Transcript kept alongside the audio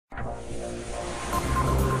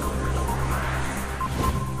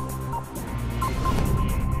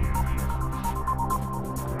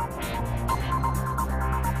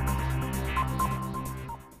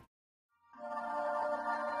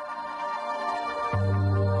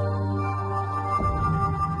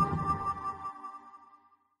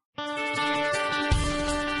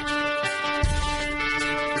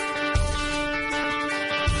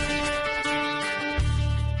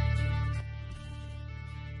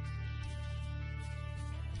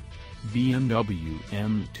BMW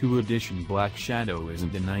M2 Edition Black Shadow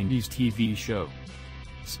isn't a 90s TV show.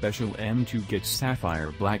 Special M2 gets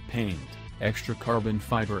sapphire black paint, extra carbon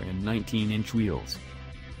fiber and 19-inch wheels.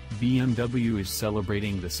 BMW is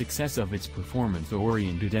celebrating the success of its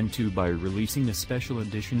performance-oriented M2 by releasing a special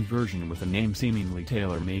edition version with a name seemingly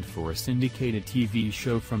tailor-made for a syndicated TV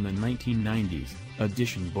show from the 1990s,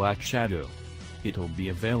 Edition Black Shadow. It'll be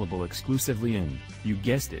available exclusively in, you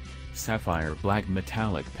guessed it, sapphire black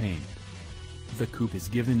metallic paint. The coupe is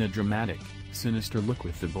given a dramatic, sinister look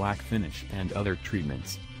with the black finish and other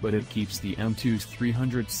treatments, but it keeps the M2's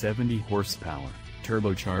 370 horsepower,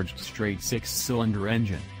 turbocharged straight 6-cylinder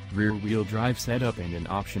engine, rear-wheel drive setup and an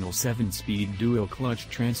optional 7-speed dual-clutch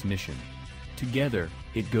transmission. Together,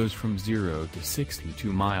 it goes from 0 to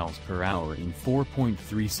 62 miles per hour in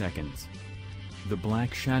 4.3 seconds. The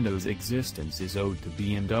Black Shadow's existence is owed to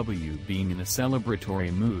BMW being in a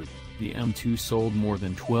celebratory mood. The M2 sold more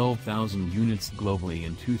than 12,000 units globally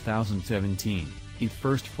in 2017, its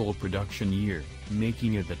first full production year,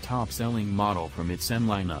 making it the top-selling model from its M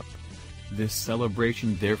lineup. This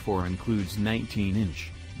celebration therefore includes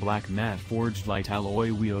 19-inch, black matte forged light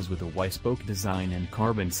alloy wheels with a Y-spoke design and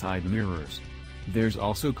carbon side mirrors. There's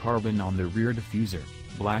also carbon on the rear diffuser,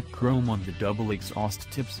 black chrome on the double exhaust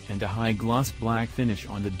tips and a high-gloss black finish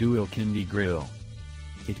on the dual Kindi grille.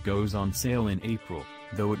 It goes on sale in April,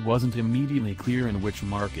 though it wasn't immediately clear in which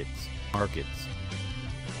markets.